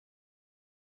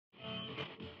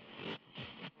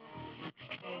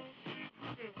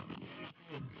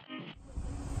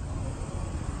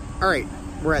All right,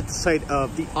 we're at the site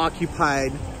of the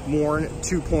occupied Warren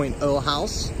 2.0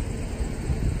 house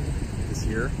this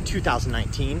year,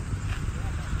 2019.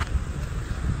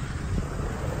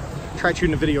 Tried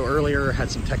shooting a video earlier, had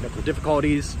some technical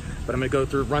difficulties, but I'm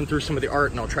gonna run through some of the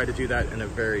art, and I'll try to do that in a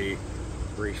very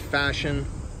brief fashion.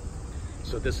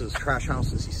 So this is Trash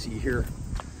House, as you see here.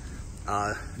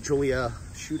 Julia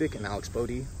Shudik and Alex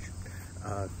Bodie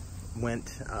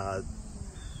went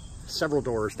several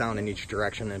doors down in each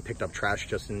direction and picked up trash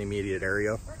just in the immediate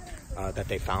area that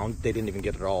they found. They didn't even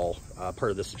get it all.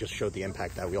 Part of this just showed the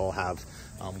impact that we all have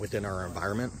within our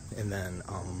environment. And then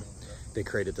they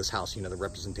created this house, you know, the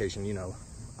representation, you know,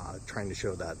 trying to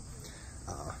show that,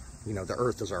 you know, the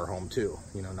earth is our home too,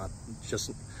 you know,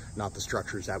 not the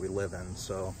structures that we live in.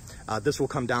 So this will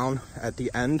come down at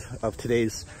the end of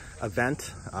today's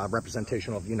event,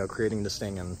 representation of, you know, creating this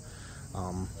thing and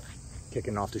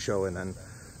kicking off the show and then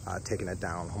taking it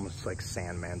down, almost like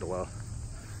sand mandala.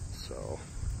 So,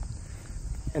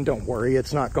 and don't worry,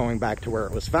 it's not going back to where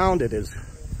it was found. It is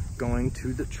going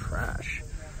to the trash.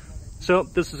 So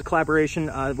this is a collaboration.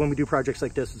 When we do projects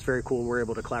like this, it's very cool. We're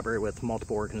able to collaborate with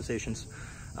multiple organizations.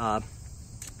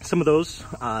 Some of those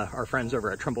are friends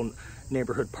over at Trumbull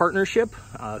Neighborhood Partnership,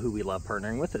 who we love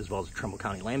partnering with, as well as Trumbull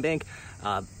County Land Bank.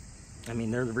 I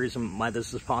mean, they're the reason why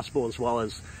this is possible, as well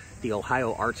as the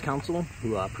Ohio Arts Council,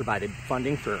 who provided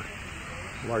funding for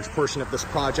a large portion of this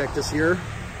project this year.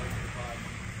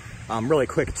 Really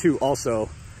quick too, also,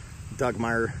 Doug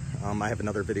Meyer, I have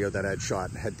another video that I had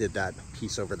shot, did that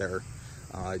piece over there.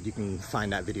 You can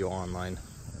find that video online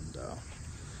and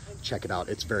check it out.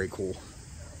 It's very cool.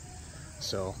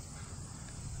 So,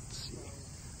 let's see.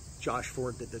 Josh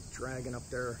Ford did the dragon up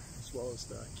there, as well as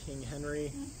the King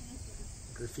Henry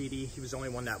graffiti. He was the only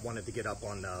one that wanted to get up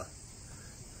on the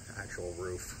actual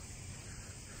roof.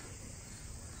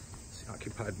 It's the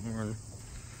Occupied Warren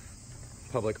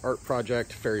Public Art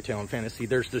Project, Fairytale Fantasy.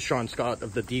 There's the Sean Scott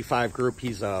of the D5 group.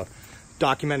 He's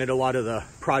documented a lot of the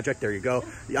project. There you go.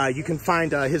 You can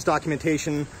find his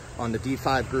documentation on the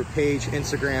D5 group page,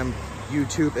 Instagram,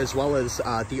 YouTube, as well as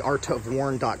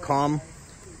theartofwarren.com.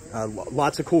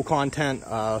 Lots of cool content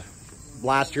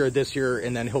last year, this year,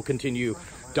 and then he'll continue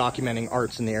documenting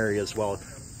arts in the area as well.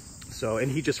 So,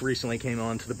 and he just recently came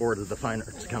on to the board of the Fine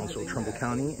Arts Council of Trumbull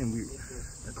County, and we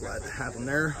are glad to have him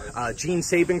there. Jean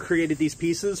Sabin created these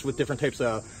pieces with different types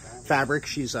of fabric.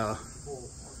 She's a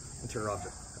material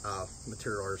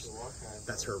artist.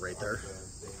 That's her right there.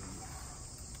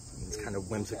 It's kind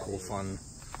of whimsical, fun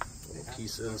little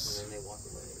pieces.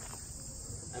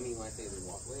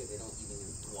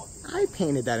 I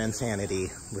painted that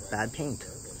insanity with bad paint.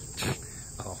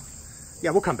 Oh. Yeah,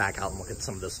 we'll come back out and look at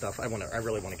some of this stuff. I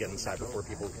really want to get inside before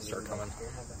people start coming.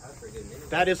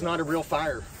 That is not a real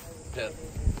fire pit.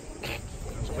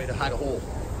 There's a way to hide a hole.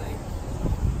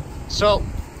 So,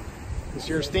 this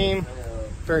year's theme,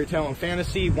 Fairytale and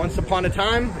Fantasy. Once upon a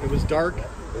time, it was dark.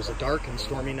 It was a dark and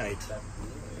stormy night.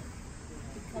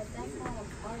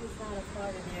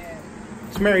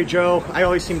 It's Mary Jo. I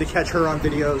always seem to catch her on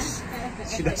videos.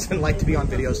 She doesn't like to be on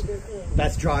videos.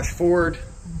 That's Josh Ford.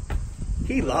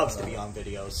 He loves to be on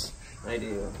videos. I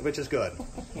do. Which is good.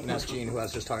 And that's Jean, who I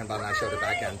was just talking about, and I showed her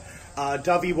back end.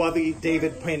 Dovey Wubby,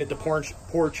 David painted the porch.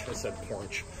 I said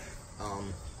porch.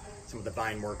 Some of the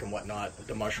vine work and whatnot.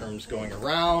 The mushrooms going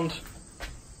around.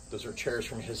 Those are chairs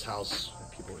from his house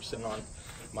that people were sitting on.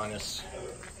 Minus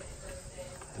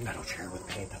the metal chair with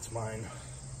paint, that's mine.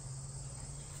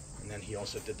 And then he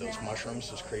also did those mushrooms,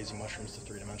 those crazy mushrooms, the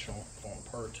three-dimensional, falling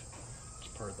apart. It's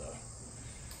part of the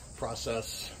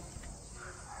process.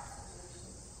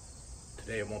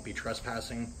 Today it won't be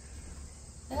trespassing.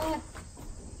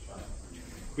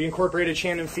 We incorporated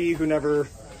Shannon Fee, who never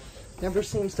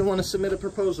seems to want to submit a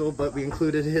proposal, but we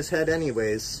included his head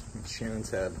anyways. It's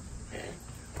Shannon's head.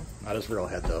 Not his real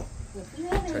head though.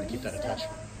 Try to keep that attached.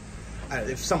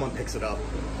 If someone picks it up.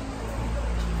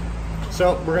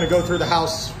 So we're gonna go through the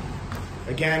house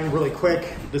again really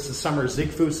quick. This is Summer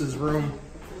Zigfoos's room.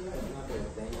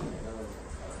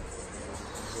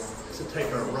 It's a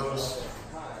type of roast.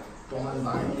 Done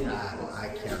by I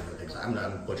can't remember exactly. I'm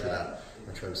gonna butcher that. I'm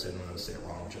gonna try to say it. I'm gonna say it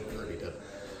wrong, which I already did.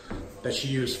 That she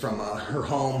used from her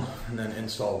home and then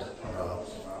installed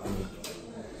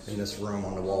in this room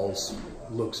on the walls.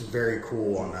 Looks very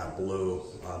cool on that blue.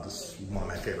 This is one of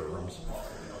my favorite rooms.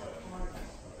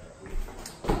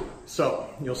 So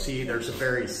you'll see there's a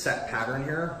very set pattern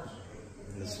here.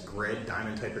 This grid,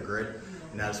 diamond type of grid.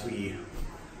 And as we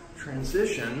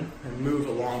transition and move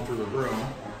along through the room,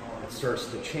 it starts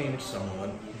to change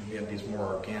somewhat. We have these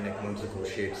more organic, whimsical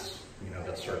shapes, you know,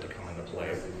 that start to come into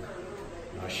play.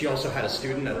 She also had a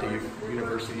student at the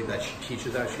university that she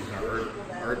teaches at. She's an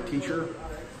art teacher,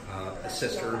 a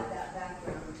sister,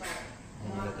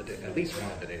 at least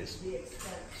one of the days.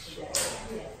 So,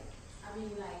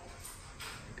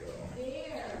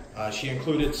 she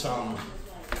included some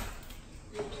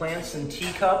plants and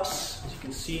teacups, as you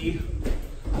can see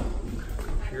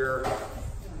here,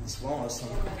 as well as some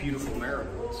beautiful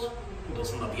marigolds. Who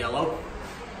doesn't love yellow?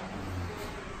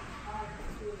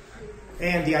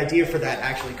 And the idea for that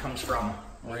actually comes from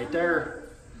right there.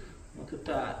 Look at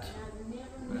that.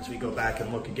 As we go back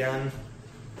and look again,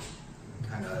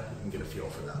 kind of get a feel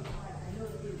for that.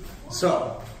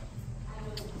 So,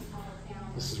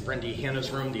 this is Brindy Hannah's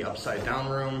room, the upside down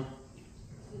room.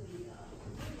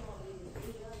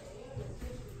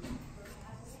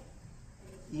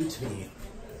 Eat me.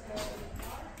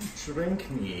 Drink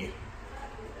me.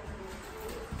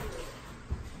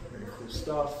 Very cool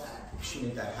stuff. She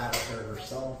made that hat up there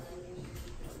herself.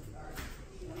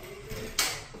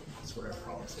 That's what I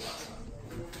promised last time.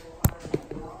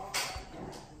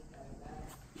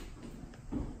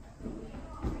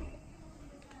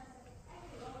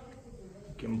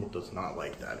 Gimbal does not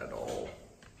like that at all.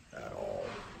 At all.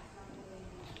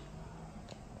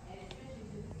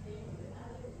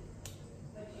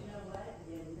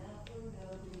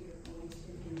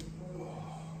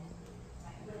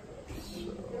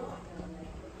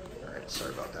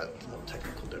 Sorry about that, little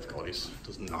technical difficulties.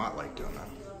 Does not like doing that.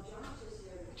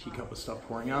 Teacup with stuff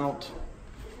pouring out.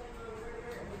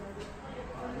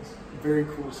 Very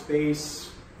cool space.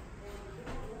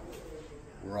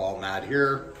 We're all mad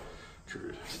here.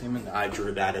 I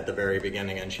drew that at the very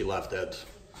beginning and she left it.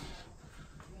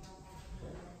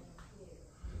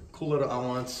 Cool little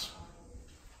elements.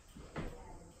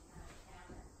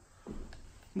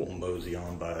 We'll mosey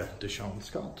on by Deshaun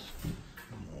Scott.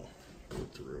 And we'll go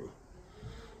through.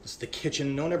 This is the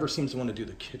kitchen. No one ever seems to want to do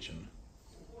the kitchen.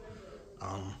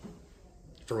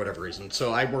 For whatever reason.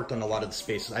 So I worked on a lot of the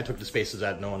spaces. I took the spaces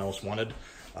that no one else wanted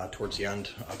towards the end.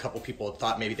 A couple people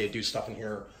thought maybe they'd do stuff in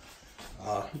here.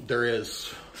 There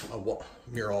is a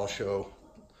mural I'll show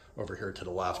over here to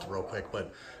the left real quick.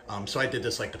 But so I did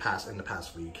this like in the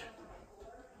past week.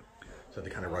 So they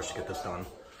kind of rushed to get this done.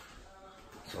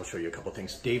 So I'll show you a couple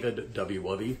things. David W.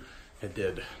 Lovey had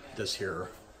did this here.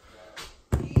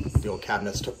 The old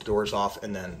cabinets, took the doors off,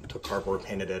 and then took cardboard,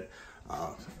 painted it,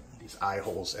 these eye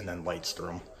holes, and then lights through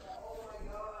them.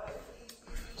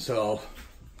 So,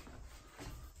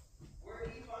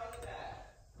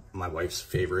 my wife's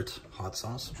favorite hot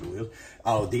sauce, Julia.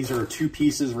 Oh, these are 2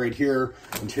 pieces right here.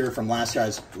 Interior from last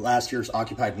year's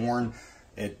Occupied Worn.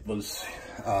 It was,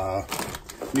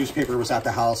 newspaper was at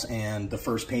the house, and the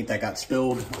first paint that got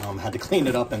spilled, had to clean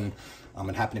it up, and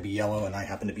it happened to be yellow, and I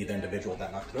happened to be the individual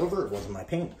that knocked it over. It wasn't my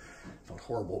paint. I felt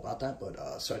horrible about that,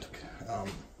 but so I took,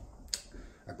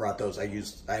 I brought those. I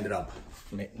ended up,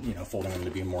 folding them to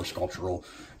be more sculptural.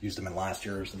 Used them in last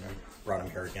year's, and then brought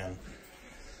them here again.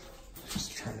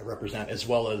 Just trying to represent, as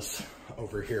well as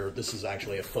over here. This is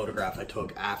actually a photograph I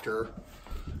took after,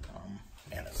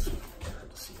 and it's hard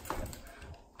to see.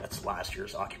 That's last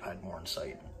year's Occupied Worn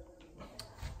site.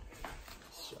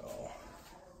 So.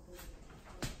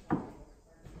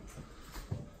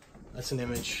 That's an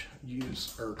image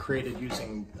created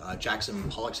using Jackson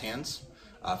Pollock's hands.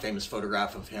 A famous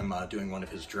photograph of him doing one of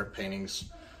his drip paintings.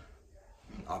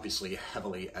 Obviously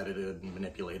heavily edited and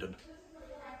manipulated.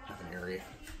 Evan Erie,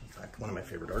 in fact, one of my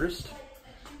favorite artists.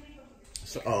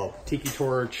 So, Tiki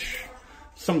Torch.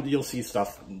 You'll see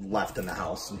stuff left in the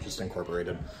house and just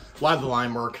incorporated. A lot of the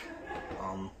line work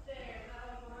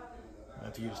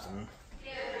I've used in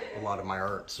a lot of my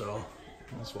art, so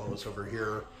as well as over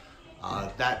here.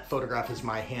 That photograph is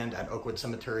my hand at Oakwood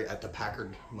Cemetery at the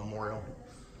Packard Memorial.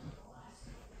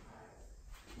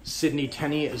 Sydney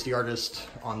Tenney is the artist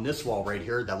on this wall right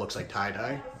here. That looks like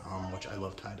tie-dye, which I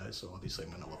love tie-dye, so obviously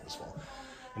I'm gonna love this wall.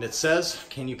 And it says,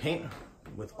 "Can you paint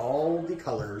with all the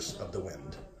colors of the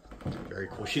wind?" Very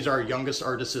cool. She's our youngest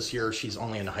artist this year. She's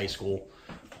only in high school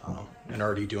and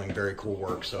already doing very cool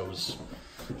work, so it was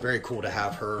very cool to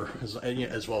have her,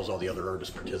 as well as all the other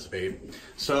artists, participate.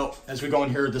 So as we go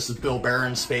in here, this is Bill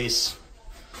Barron's space.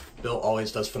 Bill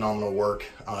always does phenomenal work.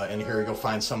 And here you'll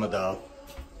find some of the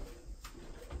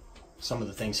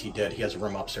things he did. He has a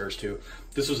room upstairs too.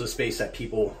 This was a space that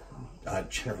people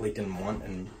generally didn't want,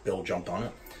 and Bill jumped on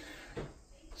it.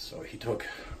 So he took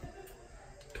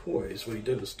toys. What he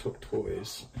did was took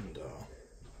toys and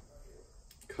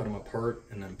cut them apart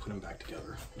and then put them back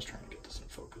together. I'm just trying to get this in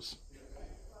focus.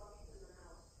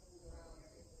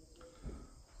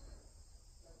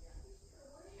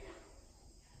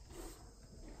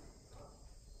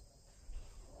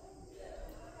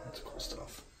 That's cool stuff.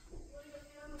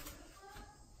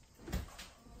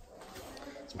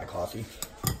 coffee.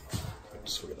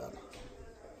 Just look at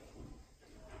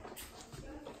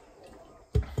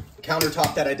that.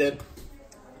 Countertop that I did.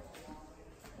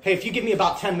 Hey, if you give me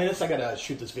about 10 minutes, I gotta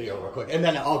shoot this video real quick, and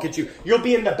then I'll get you. You'll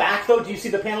be in the back, though. Do you see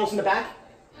the panels in the back?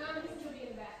 You'll be in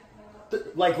the back.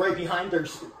 Like right behind,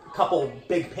 there's a couple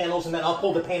big panels, and then I'll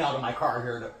pull the paint out of my car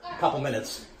here in a couple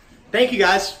minutes. Thank you,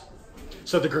 guys.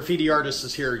 So the graffiti artist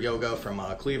is here, Yoga from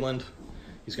Cleveland.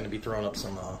 He's gonna be throwing up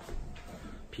some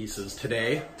pieces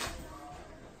today.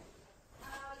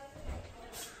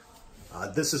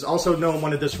 This is also known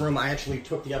one of this room. I actually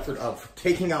took the effort of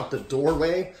taking out the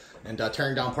doorway and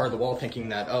tearing down part of the wall, thinking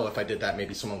that, oh, if I did that,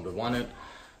 maybe someone would want it.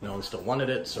 No one still wanted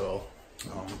it, so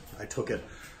I took it,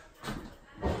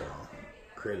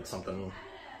 created something.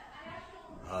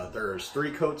 There's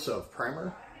 3 coats of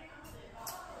primer,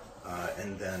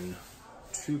 and then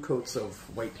 2 coats of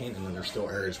white paint, and then there's still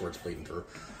areas where it's bleeding through.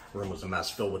 The room was a mess,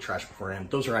 filled with trash beforehand.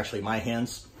 Those are actually my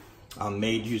hands,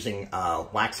 made using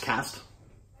wax cast.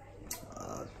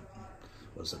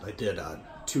 What was it? I did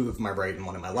 2 of my right and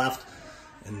 1 of my left,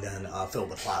 and then filled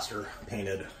with plaster,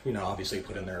 painted, you know, obviously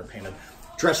put in there, painted.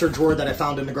 Dresser drawer that I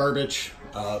found in the garbage,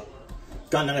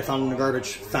 gun that I found in the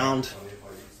garbage, found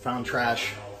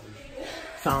trash,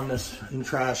 found this in the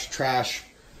trash,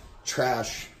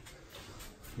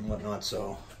 and whatnot,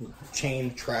 so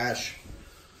chain, trash.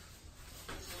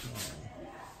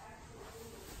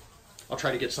 I'll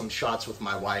try to get some shots with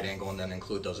my wide angle and then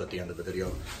include those at the end of the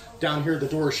video. Down here, the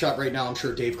door is shut right now. I'm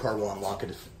sure Dave Carr will unlock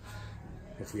it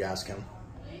if we ask him.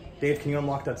 Dave, can you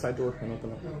unlock that side door and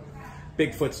open it?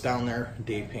 Bigfoot's down there.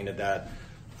 Dave painted that.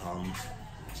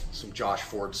 Some Josh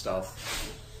Ford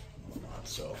stuff.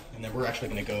 So, and then we're actually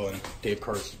going to go in Dave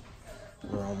Carr's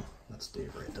room. That's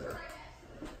Dave right there.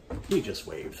 He just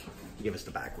waved. He gave us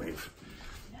the back wave.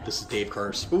 This is Dave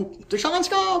Carr's. Ooh, Deshaun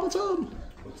Scott, what's up?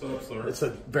 What's up, sir? It's a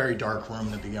very dark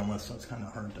room to begin with, so it's kind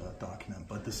of hard to document.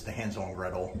 But this is the Hansel and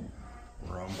Gretel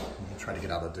room. I'm going to try to get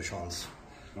out of Deshaun's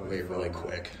way really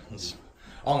quick.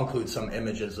 I'll include some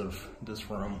images of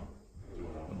this room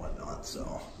and whatnot,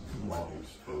 so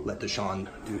let Deshaun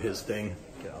do his thing.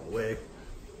 Get out of the way.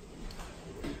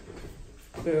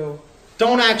 Boo.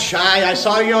 Don't act shy. I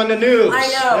saw you on the news. I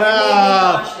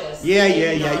know.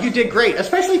 Yeah. You did great,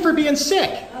 especially for being sick.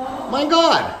 Oh. My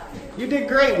God. You did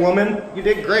great, woman. You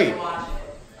did great. All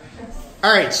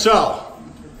right, so.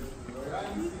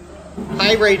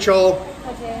 Hi, Rachel.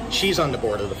 Okay. She's on the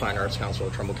board of the Fine Arts Council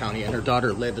of Trumbull County, and her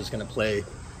daughter, Liv, is going to play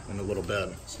in a little bit.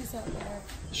 She's up there.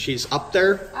 She's up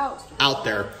there? Out. Out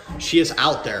there. She is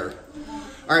out there.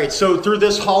 All right, so through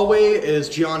this hallway is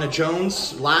Gianna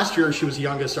Jones. Last year, she was the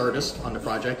youngest artist on the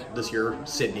project. This year,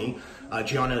 Sydney.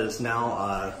 Gianna is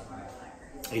now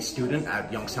a student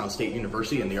at Youngstown State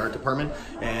University in the art department,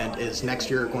 and is next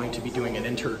year going to be doing an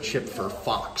internship for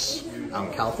Fox out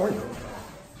in California.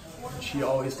 She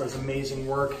always does amazing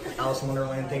work. Alice in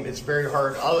Wonderland thing. It's very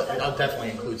hard. I'll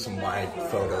definitely include some live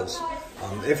photos.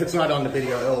 If it's not on the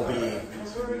video, it'll be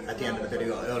at the end of the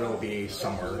video. It'll be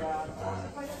somewhere.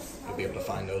 You'll be able to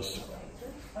find those.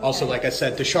 Also, like I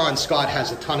said, Deshaun Scott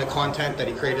has a ton of content that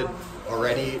he created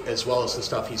already, as well as the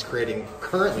stuff he's creating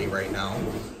currently right now,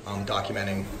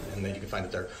 documenting, and then you can find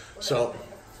it there. So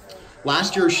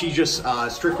last year she just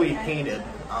strictly painted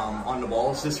on the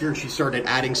walls. This year she started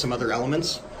adding some other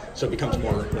elements, so it becomes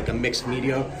more like a mixed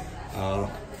media.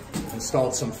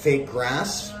 Installed some fake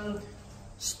grass,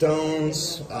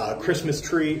 stones, Christmas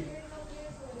tree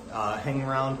hanging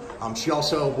around. She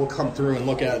also will come through and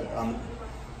look at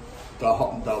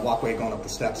the walkway going up the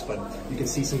steps, but you can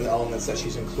see some of the elements that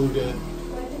she's included,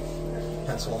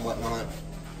 pencil and whatnot.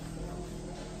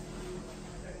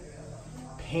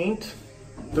 Paint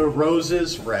the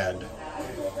roses red.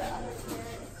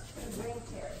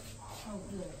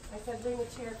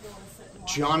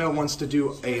 Gianna wants to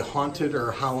do a haunted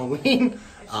or Halloween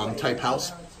type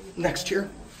house next year.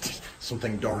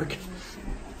 Something dark.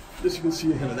 This you can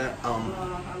see a hint of that.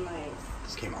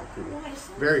 This came out cool.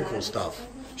 Very cool stuff.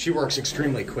 She works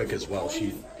extremely quick as well.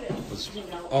 She was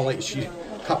a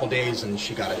couple days and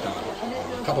she got it done.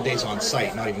 A couple days on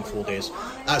site, not even full days.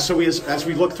 So as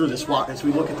we look through this as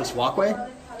we look at this walkway,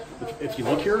 if you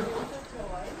look here,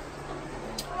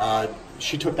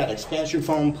 she took that expansion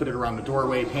foam, put it around the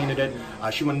doorway, painted it.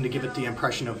 She wanted to give it the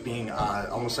impression of being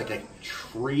almost like a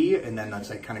tree, and then that's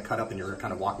like kind of cut up and you're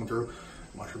kind of walking through.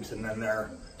 Mushrooms in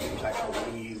there, there's actual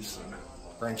leaves and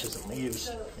branches and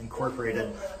leaves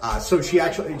incorporated. So she's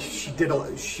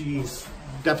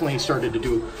definitely started to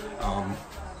do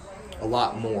a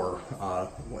lot more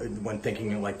when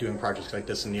thinking like doing projects like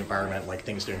this in the environment, like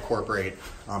things to incorporate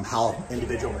how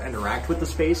individuals interact with the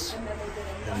space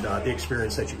and the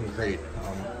experience that you can create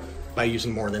by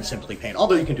using more than simply paint,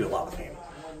 although you can do a lot with paint,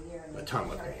 a ton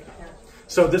with paint.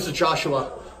 So this is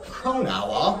Joshua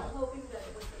Cronauer.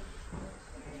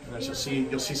 And as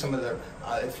you'll see some of the,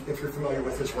 if you're familiar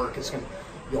with his work,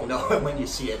 you'll know it when you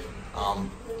see it.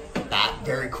 That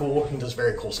very cool, he does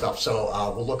very cool stuff.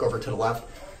 So we'll look over to the left.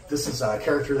 This is a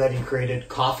character that he created,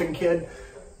 Coffin Kid,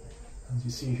 as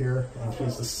you see here, and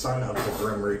he's the son of the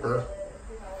Grim Reaper.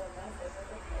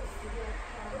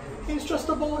 He's just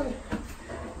a boy.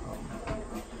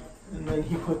 And then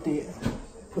he put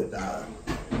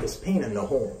this paint in the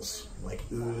holes, like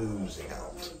oozing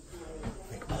out,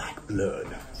 like black blood.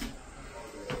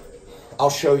 I'll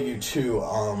show you too,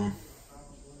 on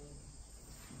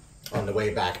the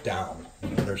way back down,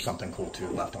 there's something cool too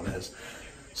left on his.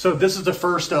 So this is the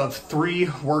first of 3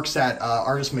 works that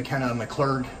artist McKenna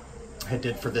McClurg had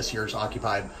did for this year's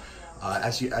Occupied.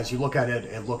 As you look at it,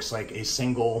 it looks like a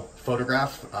single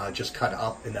photograph, just cut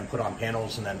up and then put on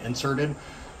panels and then inserted.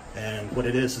 And what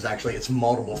it is actually, it's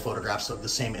multiple photographs of the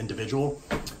same individual,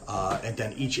 and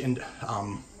then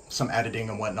some editing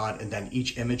and whatnot, and then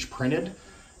each image printed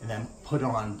and then put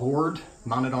on board,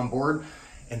 mounted on board,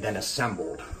 and then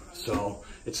assembled. So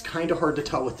it's kind of hard to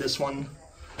tell with this one,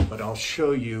 but I'll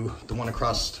show you the one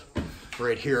across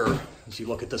right here. As you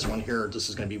look at this one here, this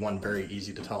is going to be one very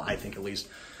easy to tell, I think at least.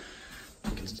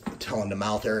 You can tell in the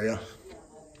mouth area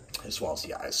as well as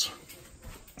the eyes.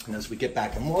 And as we get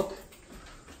back and look,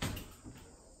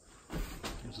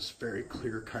 there's this very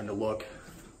clear kind of look.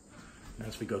 And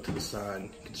as we go to the side,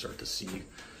 you can start to see, it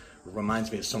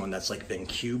reminds me of someone that's like been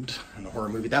cubed in a horror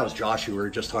movie. That was Josh, who we were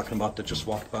just talking about, that just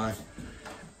walked by.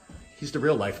 He's the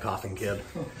real life Coffin Kid.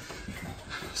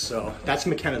 So that's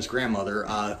McKenna's grandmother.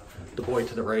 The boy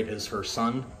to the right is her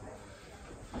son.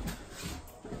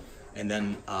 And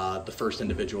then the first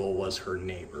individual was her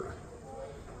neighbor.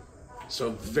 So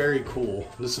very cool.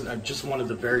 This is just one of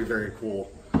the very, very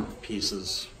cool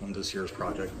pieces on this year's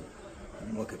project.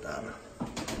 And look at that.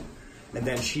 And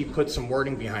then she put some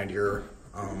wording behind here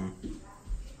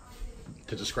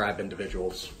to describe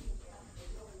individuals.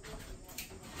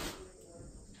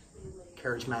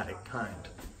 Charismatic, kind.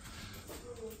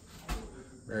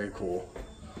 Very cool.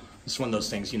 It's one of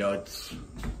those things, you know, it's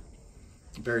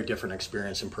a very different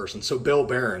experience in person. So Bill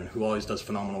Barron, who always does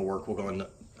phenomenal work, will go in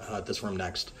this room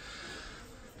next.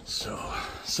 So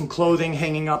some clothing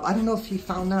hanging up. I don't know if he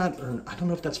found that, or I don't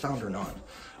know if that's found or not.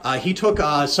 He took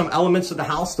some elements of the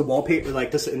house, the wallpaper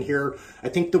like this in here. I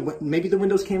think maybe the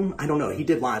windows came, I don't know. He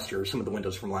did last year, some of the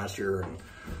windows from last year. And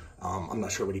I'm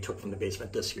not sure what he took from the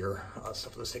basement this year,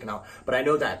 stuff that was taken out. But I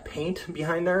know that paint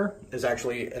behind there is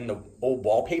actually in the old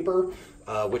wallpaper,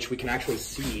 which we can actually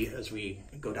see as we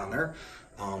go down there.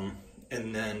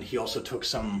 And then he also took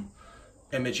some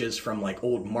images from like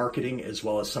old marketing, as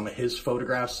well as some of his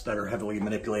photographs that are heavily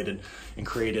manipulated, and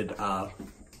created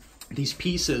these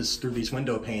pieces through these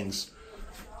window panes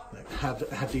that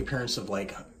have the appearance of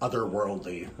like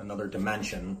otherworldly, another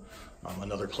dimension,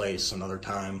 another place, another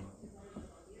time.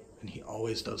 And he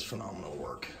always does phenomenal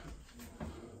work.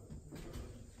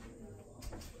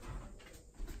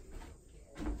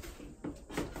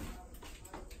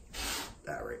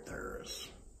 That right there there's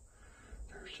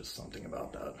just something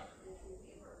about that.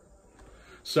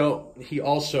 So he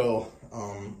also,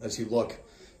 as you look,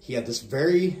 he had this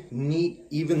very neat,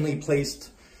 evenly placed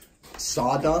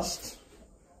sawdust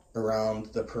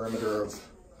around the perimeter of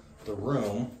the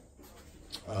room.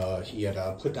 He had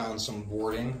put down some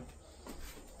boarding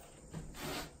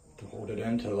to hold it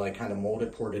in, to like kind of mold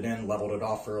it, poured it in, leveled it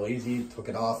off real easy, took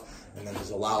it off, and then has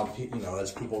allowed, you know,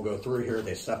 as people go through here,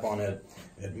 they step on it,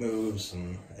 it moves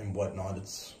and whatnot.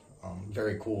 It's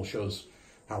very cool, shows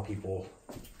how people,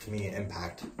 to me,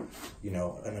 impact, you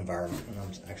know, an environment. And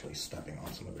I'm actually stepping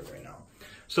on some of it right now.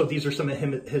 So these are some of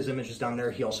his images down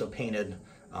there. He also painted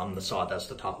the sawdust,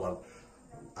 the top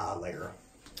layer.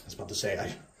 I was about to say,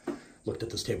 I looked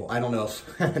at this table. I don't know if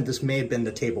this may have been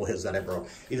the table that I broke.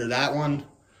 Either that one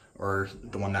or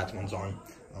the one that one's on.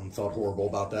 Felt horrible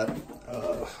about that.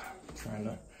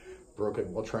 Broke it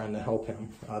while trying to help him.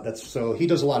 So he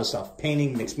does a lot of stuff: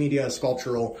 painting, mixed media,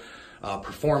 sculptural,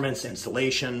 performance,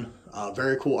 installation.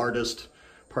 Very cool artist.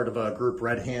 Part of a group,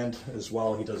 Red Hand, as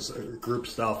well. He does group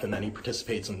stuff, and then he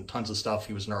participates in tons of stuff.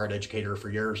 He was an art educator for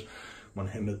years. One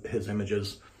of his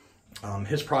images.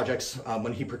 His projects,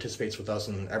 when he participates with us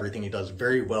and everything he does,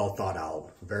 very well thought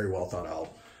out. Very well thought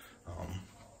out.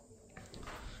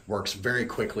 Works very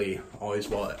quickly, always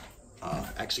well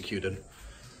executed.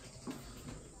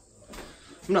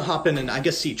 I'm gonna hop in and I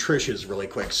guess see Trish's really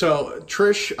quick. So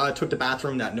Trish took the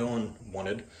bathroom that no one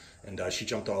wanted, and she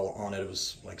jumped all on it. It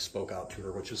was like spoke out to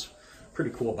her, which is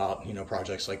pretty cool about, you know,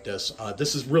 projects like this.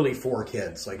 This is really for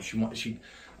kids. Like she worked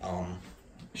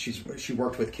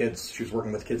with kids. She was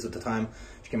working with kids at the time.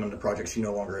 She came into the project. She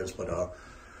no longer is, but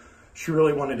she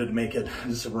really wanted to make it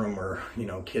this a room where, you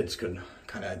know, kids could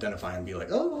kind of identify and be like,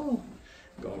 oh,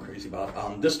 going crazy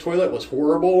about. This toilet was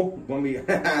horrible when we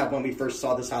when we first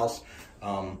saw this house,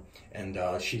 and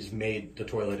she's made the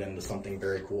toilet into something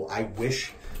very cool. I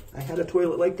wish I had a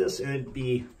toilet like this. It'd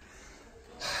be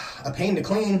a pain to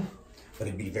clean, but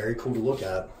it'd be very cool to look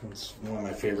at. It's one of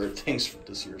my favorite things for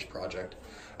this year's project.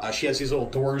 She has these little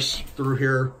doors through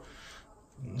here.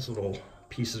 These little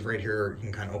pieces right here you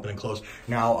can kind of open and close.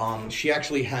 Now, she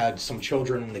actually had some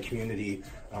children in the community.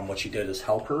 What she did is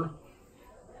help her.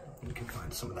 You can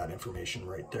find some of that information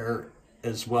right there,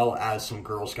 as well as some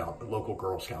local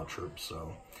Girl Scout troops.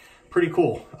 So pretty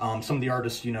cool. Some of the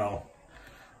artists, you know,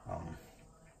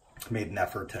 made an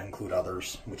effort to include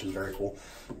others, which is very cool.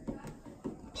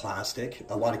 Plastic.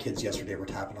 A lot of kids yesterday were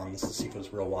tapping on this to see if it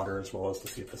was real water, as well as to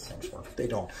see if this thing's work. They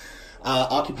don't.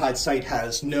 Occupied site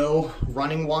has no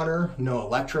running water, no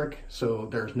electric, so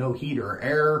there's no heat or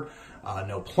air,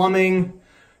 no plumbing.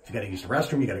 If you got to use the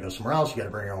restroom, you got to go somewhere else. You got to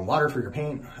bring your own water for your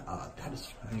paint. I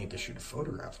need to shoot a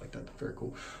photograph like that. That's very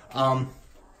cool.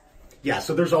 Yeah,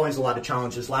 so there's always a lot of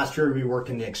challenges. Last year we worked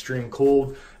in the extreme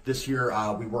cold. This year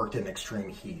we worked in extreme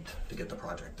heat to get the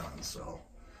project done. So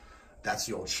that's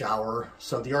the old shower.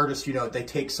 So the artists, you know, they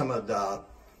take some of the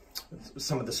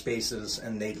spaces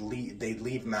and they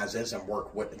leave them as is and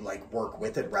work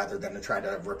with it rather than to try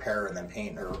to repair and then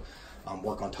paint or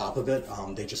work on top of it.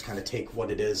 They just kind of take what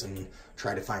it is and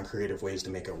try to find creative ways to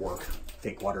make it work.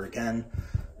 Fake water again.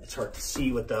 It's hard to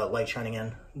see with the light shining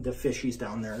in. The fishies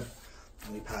down there.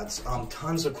 Lily pads.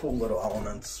 Tons of cool little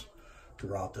elements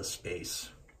throughout this space.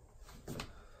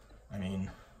 I mean,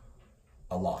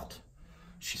 a lot.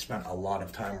 She spent a lot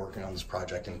of time working on this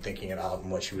project and thinking it out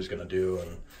and what she was going to do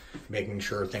and making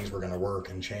sure things were going to work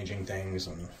and changing things.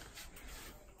 And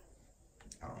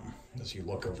as you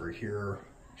look over here,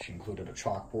 she included a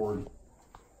chalkboard.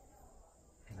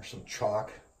 There's some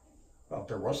chalk. Oh,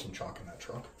 there was some chalk in that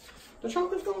truck. The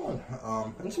chalk is gone.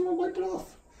 And someone wiped it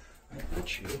off. I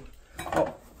bet you.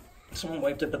 Oh, someone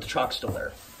wiped it, but the chalk's still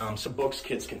there. Some books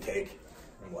kids can take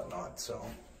and whatnot. So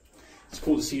it's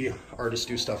cool to see artists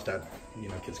do stuff that, you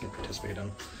know, kids can participate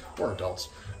in, or adults.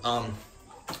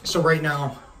 So right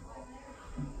now,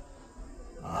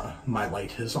 my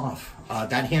light is off.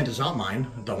 That hand is not mine.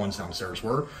 The ones downstairs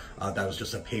were. That was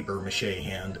just a paper mache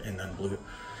hand, and then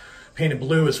painted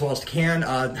blue as well as the can.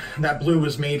 That blue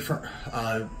was made for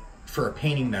a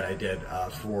painting that I did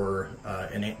for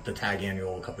the Tag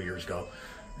Annual a couple years ago,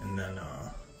 and then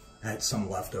I had some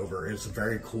left over. It's a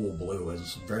very cool blue.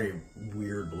 It's a very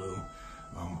weird blue.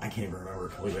 I can't even remember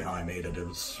completely how I made it. It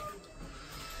was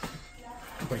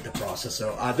quite the process.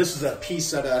 So this is a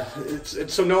piece that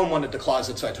so no one wanted the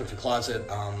closet, so I took the closet.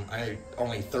 I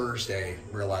only Thursday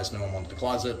realized no one wanted the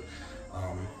closet.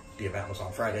 The event was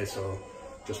on Friday, so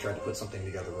just tried to put something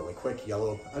together really quick.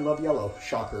 Yellow, I love yellow,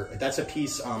 shocker. That's a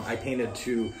piece I painted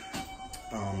to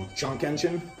Junk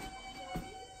Engine.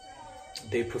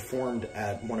 They performed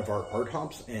at one of our art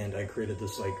hops, and I created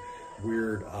this like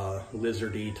weird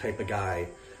lizardy type of guy,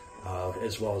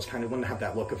 as well as kind of wanted to have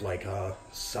that look of like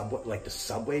subway, like the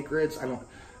subway grids. I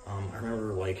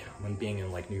remember like when being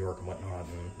in like New York and whatnot,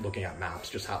 and looking at maps,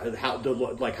 just how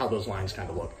those lines kind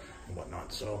of look and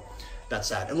whatnot. So that's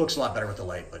that. It looks a lot better with the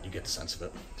light, but you get the sense of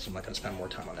it. So I'm not going to spend more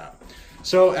time on that.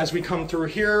 So as we come through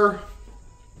here,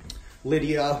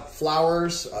 Lydia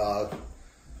Flowers,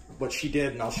 what she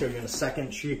did, and I'll show you in a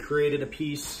second, she created a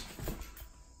piece.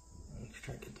 Let's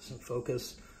try to get this in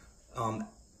focus.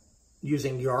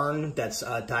 Using yarn that's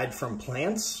dyed from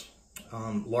plants,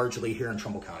 largely here in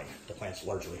Trumbull County. The plants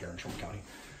largely here in Trumbull County.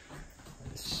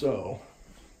 So,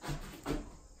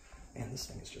 and this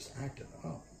thing is just active. Oh,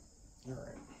 all right.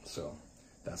 So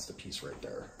that's the piece right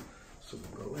there. So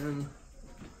we'll go in.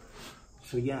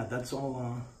 So yeah, that's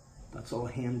all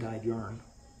hand-dyed yarn.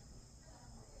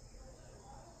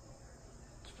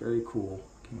 It's very cool.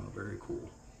 Came out very cool.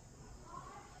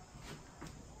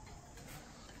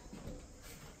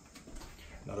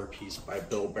 Another piece by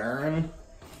Bill Barron.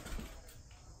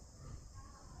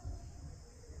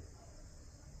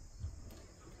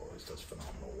 Always does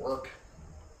phenomenal work.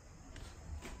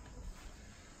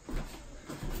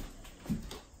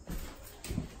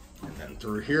 And then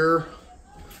through here,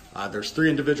 there's 3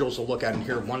 individuals to look at in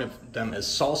here. One of them is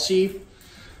Salsi,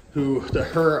 who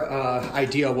her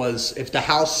idea was if the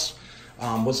house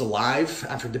was alive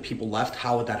after the people left,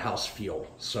 how would that house feel?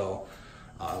 So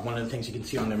one of the things you can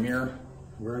see on the mirror,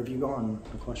 where have you gone?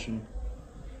 The question,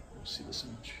 you'll see this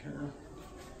image here.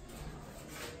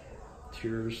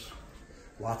 tears.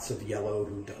 Lots of yellow.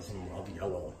 Who doesn't love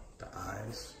yellow? The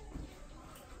eyes.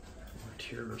 More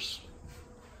tears.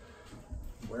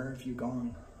 Where have you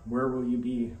gone? Where will you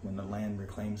be when the land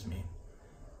reclaims me?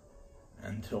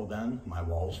 Until then, my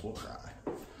walls will cry.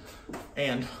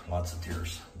 And lots of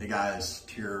tears. Big eyes,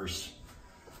 tears.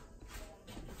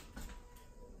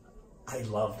 I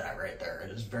love that right there.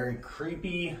 It is very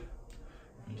creepy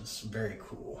and just very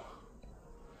cool.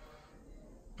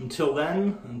 Until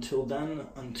then, until then,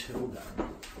 until then.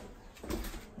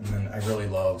 And then I really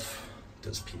love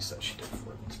this piece that she did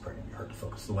for it. It's probably gonna be hard to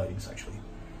focus. The lighting's actually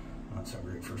not so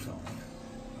great for filming.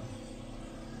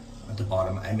 At the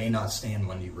bottom, I may not stand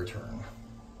when you return.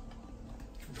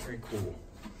 Very cool.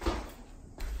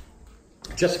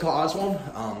 Jessica Oswald,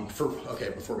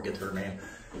 before we get to her name,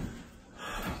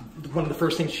 one of the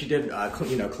first things she did,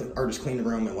 artists cleaned the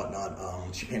room and whatnot.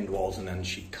 She painted walls and then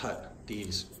she cut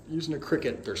these using a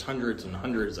Cricut. There's hundreds and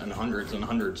hundreds and hundreds and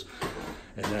hundreds,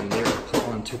 and then they were put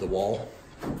onto the wall.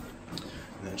 And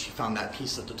then she found that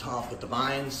piece at the top with the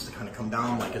vines to kind of come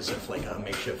down like as if like a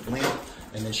makeshift lamp.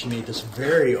 And then she made this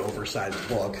very oversized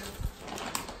book.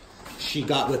 She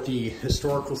got with the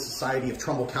Historical Society of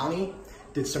Trumbull County,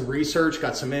 did some research,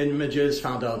 got some images,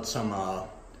 found out some of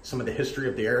the history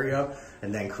of the area,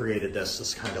 and then created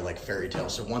this kind of like fairy tale.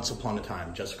 So once upon a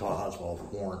time, Jessica Oswald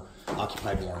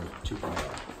occupied Warren 2.0.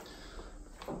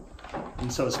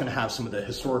 And so it's going to have some of the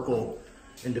historical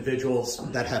individuals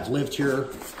that have lived here.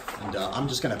 And I'm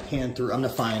just going to pan through. I'm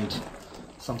going to find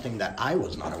something that I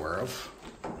was not aware of.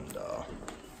 And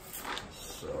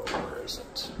so where is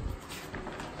it?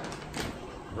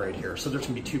 Right here. So there's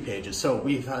going to be 2 pages. So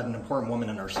we've had an important woman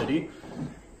in our city.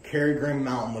 Carrie Green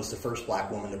Mountain was the first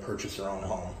black woman to purchase her own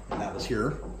home, and that was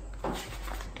here. And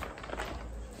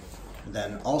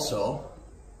then also,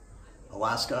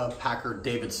 Alaska Packard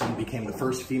Davidson became the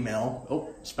first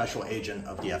female special agent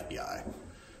of the FBI.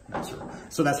 That's her.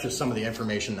 So that's just some of the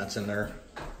information that's in there.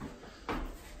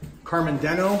 Carmen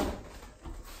Deno.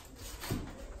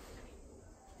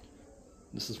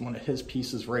 This is one of his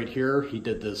pieces right here. He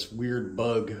did this weird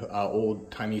bug,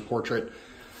 old-timey portrait.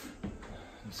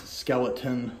 It's a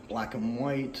skeleton, black and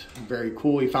white, very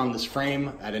cool. He found this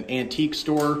frame at an antique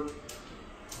store, and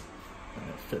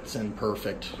it fits in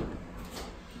perfect.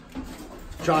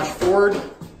 Josh Ford,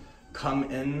 come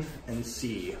in and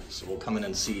see. So we'll come in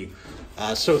and see.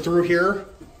 So through here,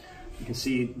 you can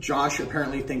see Josh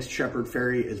apparently thinks Shepard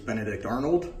Fairey is Benedict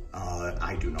Arnold.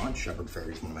 I do not. Shepard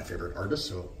Fairey is one of my favorite artists,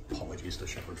 so apologies to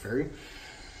Shepard Fairey.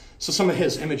 So some of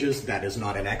his images, that is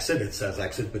not an exit. It says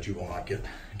exit, but you will not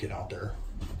get out there.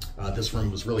 This room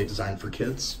was really designed for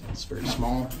kids. It's very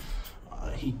small.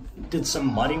 He did some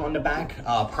mudding on the back,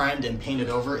 primed and painted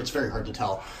over. It's very hard to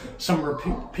tell. Some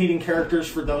repeating characters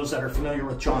for those that are familiar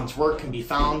with John's work can be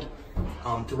found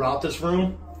throughout this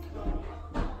room,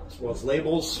 as well as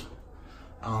labels.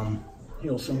 He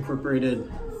also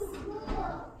incorporated,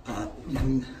 you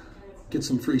can get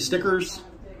some free stickers,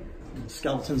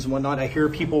 skeletons and whatnot. I hear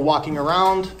people walking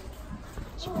around,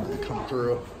 so we're gonna come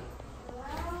through.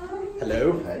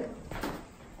 Hello. Hey.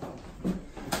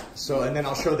 So, and then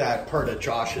I'll show that part of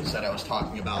Josh's that I was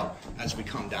talking about as we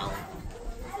come down.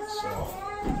 So,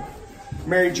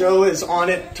 Mary Jo is on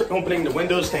it, opening the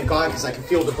windows, thank God, because I can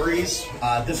feel the breeze.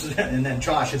 This is, and then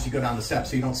Josh as you go down the steps,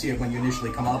 so you don't see it when you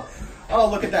initially come up. Oh,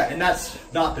 look at that, and that's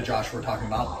not the Josh we're talking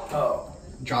about. Oh.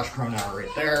 Josh Cronauer right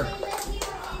there.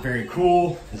 Very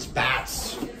cool. His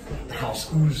bats, the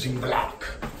house oozing black.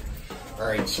 All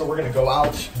right, so we're gonna go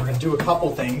out. We're gonna do a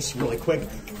couple things really quick.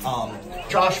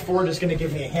 Josh Ford is gonna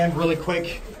give me a hand really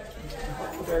quick.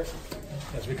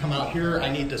 As we come out here,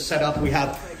 I need to set up. We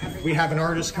have an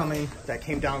artist coming that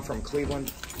came down from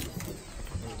Cleveland.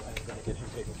 I'm gonna get him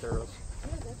taken care of.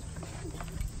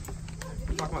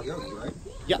 You're talking about Yogi, right?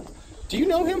 Yeah. Do you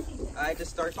know him? I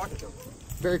just started talking to him.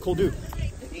 Very cool dude.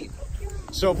 Indeed.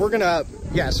 So we're gonna,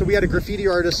 so we had a graffiti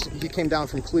artist. He came down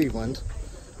from Cleveland,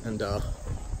 and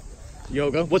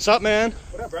Yoga, what's up, man?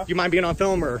 What up, bro? You mind being on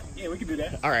film or? Yeah, we can do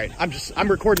that. All right, I'm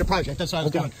recording the project. That's what I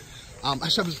was doing. I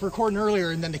was recording earlier,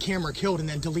 and then the camera killed, and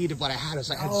then deleted what I had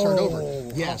as I had to start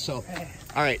over. Yeah. So,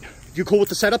 all right, you cool with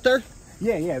the setup there?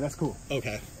 Yeah, that's cool.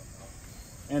 Okay.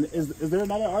 And is there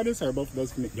another artist, or both of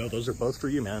those for me? No, those are both for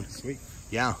you, man. Sweet.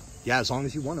 Yeah, as long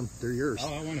as you want them, they're yours.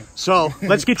 Oh, I want them. So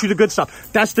let's get you the good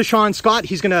stuff. That's Deshaun Scott.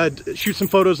 He's gonna shoot some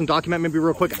photos and document maybe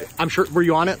real quick. I'm sure. Were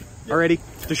you on it already?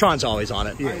 Deshaun's always on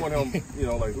it. I want him,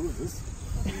 like, who is this?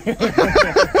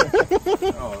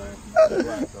 Oh,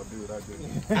 man. I'll do what I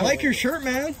do. I like your shirt,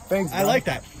 man. Thanks, I like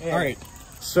that. Yeah. All right.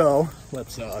 So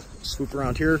let's swoop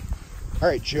around here. All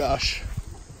right, Josh.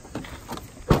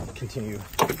 Continue.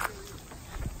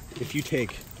 If you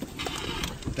take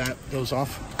those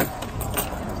off.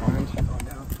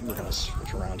 We're gonna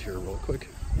switch around here real quick.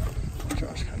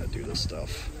 Josh kind of do this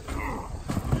stuff.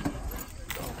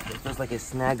 It feels like it's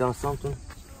snagged on something.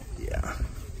 Yeah.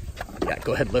 Yeah,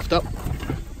 go ahead, lift up.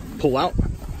 Pull out.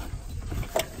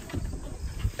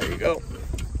 There you go.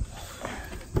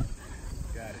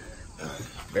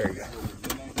 Very good.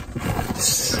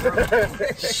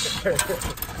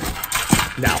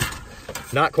 Now,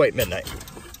 not quite midnight.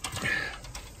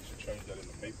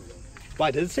 Why,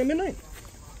 did it say midnight?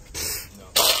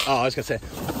 Oh, I was gonna say.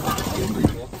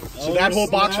 So that whole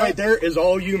box right there is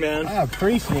all you, man. I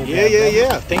appreciate that.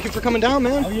 Yeah. Thank you for coming down,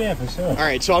 man. Oh, yeah, for sure. All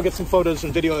right, so I'll get some photos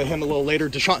and video of him a little later.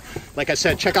 Deshaun, like I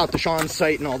said, check out Deshaun's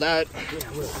site and all that.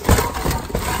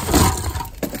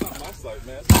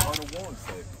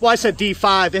 Well, I said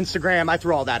D5, Instagram. I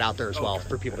threw all that out there as well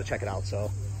for people to check it out. So,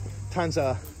 tons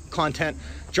of content.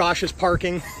 Josh is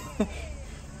parking.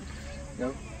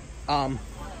 No.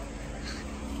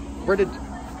 Where did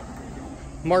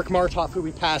Mark Martoff, who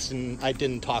we passed and I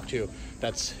didn't talk to?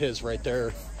 That's his right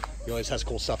there. He always has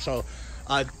cool stuff. So,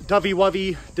 Dovey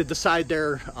Wovey did the side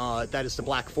there. That is the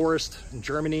Black Forest in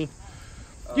Germany.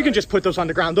 You can just put those on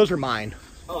the ground. Those are mine.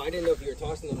 Oh, I didn't know if you were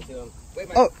tossing them to them. Wait,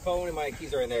 my phone and my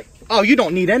keys are in there. Oh, you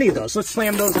don't need any of those. Let's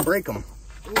slam those and break them.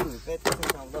 Ooh, that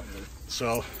doesn't sound lovely.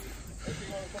 So,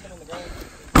 Put them on the ground?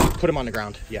 put them on the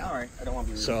ground. Yeah. All right, I don't want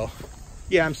to be rude. So,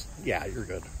 yeah, yeah, you're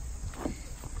good.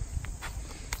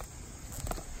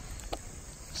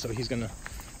 So we're just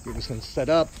gonna set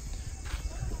up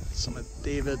some of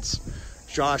David's.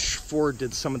 Josh Ford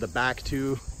did some of the back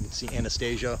too. You can see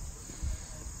Anastasia.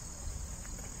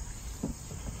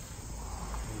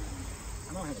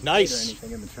 I don't have a Nice. kid or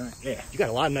anything in the trunk. Yeah. You got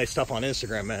a lot of nice stuff on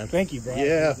Instagram, man. Thank you, bro.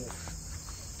 Yeah.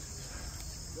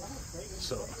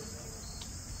 So.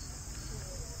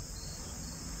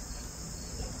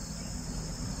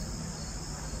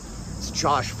 It's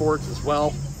Josh Ford's as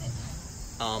well.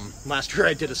 Last year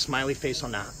I did a smiley face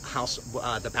on the house,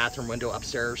 the bathroom window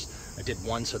upstairs. I did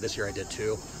one, so this year I did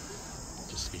two.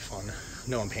 Just to be fun.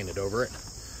 No one painted over it.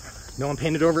 No one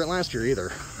painted over it last year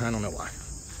either. I don't know why.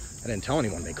 I didn't tell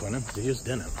anyone they couldn't. They just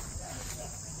didn't.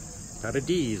 Got a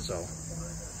D, so.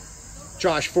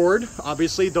 Josh Ford,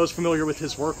 obviously, those familiar with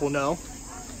his work will know.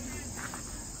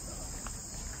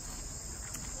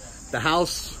 The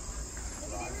house,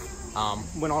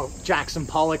 went all Jackson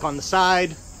Pollock on the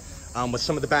side, with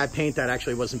some of the bad paint that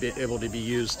actually wasn't able to be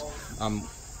used,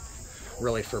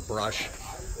 really for brush.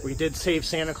 We did save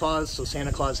Santa Claus, so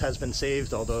Santa Claus has been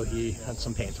saved, although he had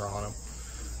some paint thrown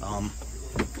on him.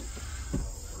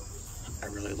 I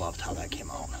really loved how that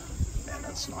came out. Man,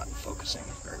 that's not focusing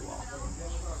very well.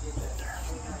 There.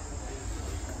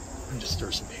 And just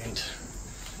throw some paint.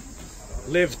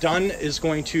 Liv Dunn is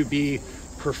going to be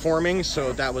performing,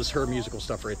 so that was her musical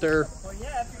stuff right there. Well,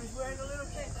 yeah, if he was wearing a little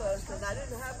kid clothes, because I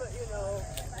didn't have a,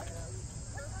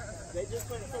 they just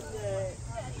went from the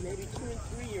maybe 2 and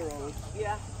 3 year olds,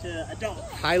 to adult.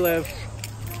 Hi, Liv.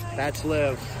 That's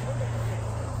Liv.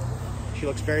 She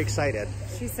looks very excited.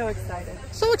 She's so excited.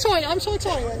 So excited! I'm so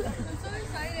excited. I'm so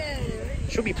excited.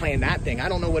 She'll be playing that thing. I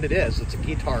don't know what it is. It's a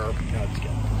guitar. No, it's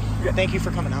good. Yeah, thank you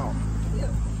for coming out.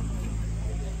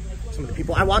 Some of the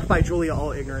people. I walked by Julia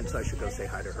all ignorant, so I should go say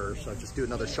hi to her. So I'll just do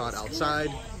another shot outside.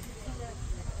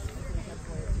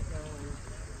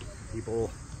 People.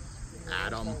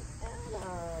 Adam.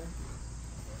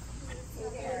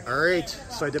 All right.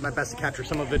 So I did my best to capture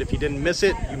some of it. If you didn't miss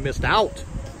it, you missed out.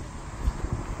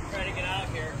 Trying to get out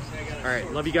here. All right.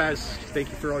 Love you guys. Thank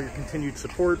you for all your continued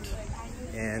support.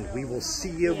 And we will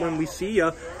see you when we see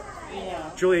you.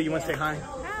 Julia, you want to say hi?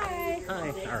 Hi. Hi.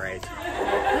 All right.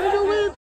 There you go, Liv.